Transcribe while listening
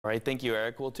All right, thank you,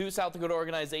 Eric. Well, two South Dakota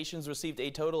organizations received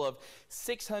a total of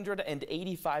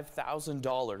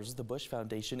 $685,000. The Bush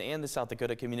Foundation and the South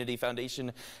Dakota Community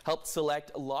Foundation helped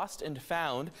select Lost and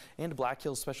Found and Black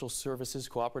Hills Special Services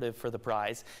Cooperative for the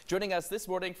prize. Joining us this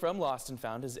morning from Lost and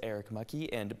Found is Erik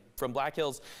Muckey, and from Black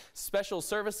Hills Special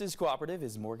Services Cooperative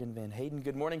is Morgan VonHaden.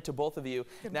 Good morning to both of you.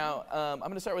 Now, I'm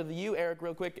going to start with you, Eric,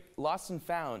 real quick. Lost and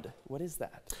Found, what is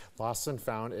that? Lost and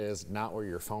Found is not where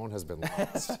your phone has been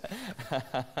lost.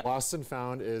 Lost and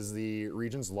Found is the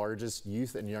region's largest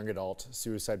youth and young adult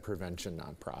suicide prevention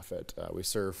nonprofit. We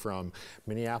serve from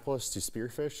Minneapolis to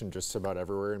Spearfish and just about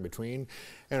everywhere in between.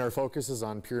 And our focus is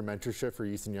on peer mentorship for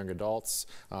youth and young adults,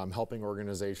 helping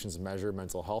organizations measure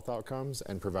mental health outcomes,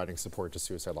 and providing support to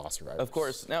suicide loss survivors. Of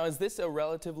course. Now, is this a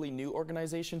relatively new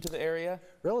organization to the area?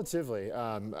 Relatively.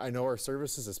 I know our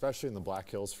services, especially in the Black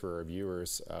Hills for our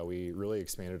viewers, we really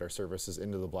expanded our services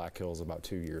into the Black Hills about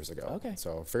 2 years ago. Okay.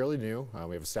 So fairly new.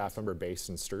 We have a staff member based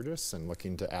in Sturgis and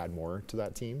looking to add more to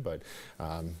that team, but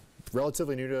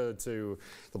relatively new to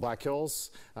the Black Hills,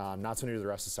 not so new to the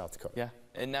rest of South Dakota. Yeah,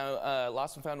 and now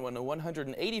Lost and Found won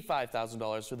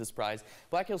 $185,000 for this prize.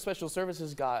 Black Hills Special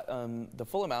Services got the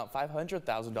full amount,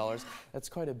 $500,000. That's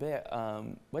quite a bit.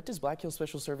 What does Black Hills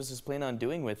Special Services plan on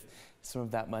doing with some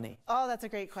of that money? Oh, that's a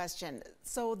great question.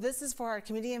 So this is for our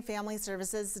Community and Family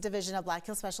Services Division of Black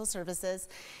Hills Special Services,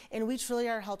 and we truly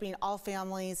are helping all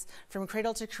families from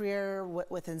cradle to career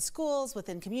within schools,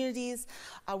 within communities.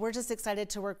 We're just excited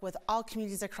to work with all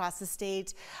communities across the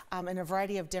state in a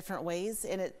variety of different ways,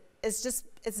 and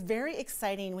it's very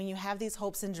exciting when you have these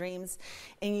hopes and dreams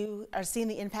and you are seeing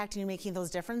the impact and you're making those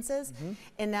differences.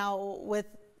 And now with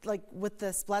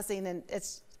this blessing, and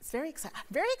it's very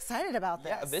excited about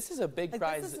this. Yeah, this is a big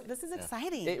prize. This is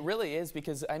exciting. It really is,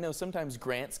 because I know sometimes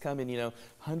grants come in,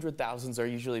 100,000s are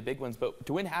usually big ones, but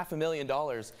to win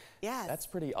 $500,000, yes, that's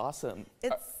pretty awesome.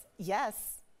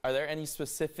 Yes. Are there any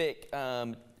specific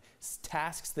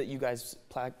tasks that you guys,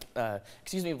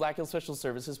 Black Hills Special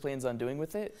Services plans on doing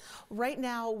with it? Right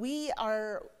now, we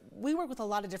work with a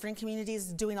lot of different communities,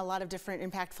 doing a lot of different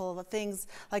impactful things,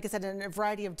 like I said, in a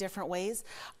variety of different ways.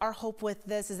 Our hope with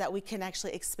this is that we can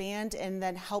actually expand and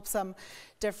then help some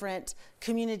different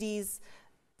communities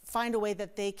find a way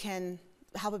that they can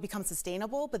help it become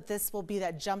sustainable, but this will be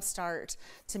that jump start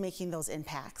to making those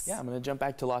impacts. Yeah, I'm going to jump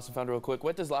back to Lost and Found real quick.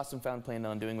 What does Lost and Found plan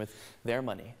on doing with their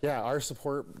money? Yeah, our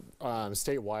support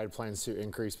statewide plans to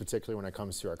increase, particularly when it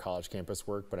comes to our college campus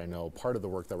work, but I know part of the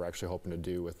work that we're actually hoping to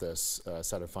do with this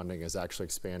set of funding is actually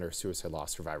expand our suicide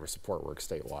loss survivor support work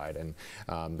statewide, and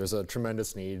there's a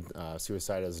tremendous need.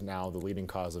 Suicide is now the leading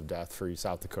cause of death for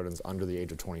South Dakotans under the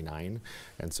age of 29,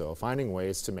 and so finding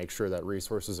ways to make sure that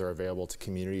resources are available to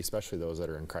community, especially those that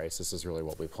are in crisis, is really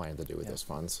what we plan to do with those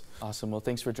funds. Awesome. Well,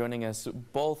 thanks for joining us,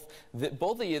 both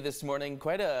of you this morning.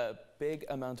 Quite a big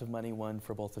amount of money won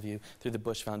for both of you through the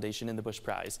Bush Foundation and the Bush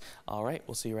Prize. All right,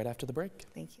 we'll see you right after the break.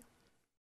 Thank you.